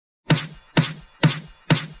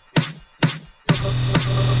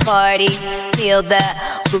party, feel the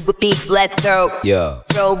beat, let's go. Yeah.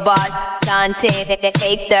 Robots dancing,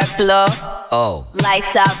 take their flow. Oh.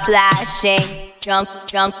 Lights are flashing, jump,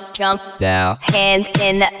 jump, jump. Now. Hands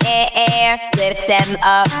in the air, lift them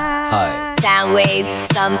up. Hi. Sound waves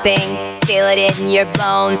thumping, feel it in your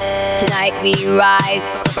bones. Tonight we rise,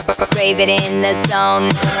 brave it in the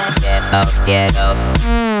zone. Get up,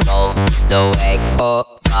 go the way.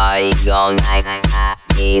 Party all night,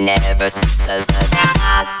 he never says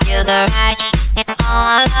that. Feel the rush, it's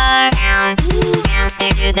all around. Dance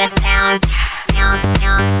to the sound,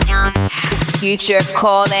 future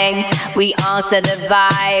calling, we answer the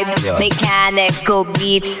vibe. Yeah. Mechanical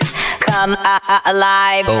beats come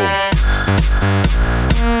alive.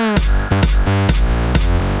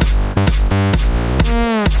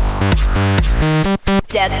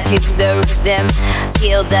 Step to the rhythm,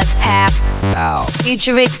 feel the power. Ow.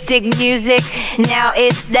 Futuristic music, now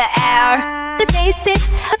it's the hour. The bass is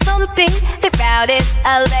thumping, the crowd is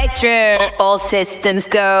electric. All systems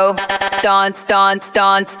go, dance, dance,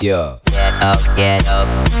 dance. Yeah. Get up,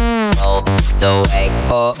 go the way.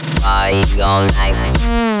 Party all night,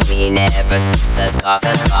 we never stop.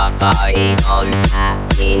 Party all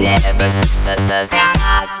night, we never stop.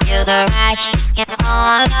 Feel the rush, it's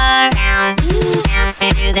all around. Dance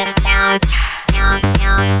to the sound,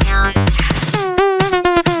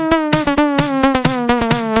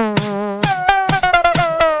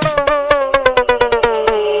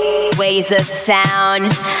 waves of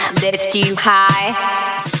sound lift you high.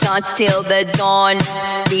 Dance till the dawn,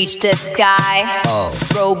 reach the sky.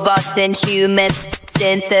 Robots and humans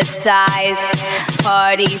synthesize.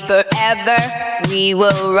 Party forever, we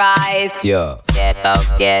will rise. Yeah. Get up,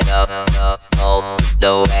 go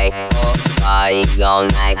the way. Party all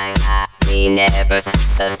night, we never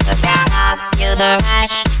stop. Feel the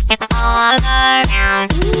rush, it's all around.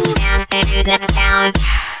 Dance to the sound,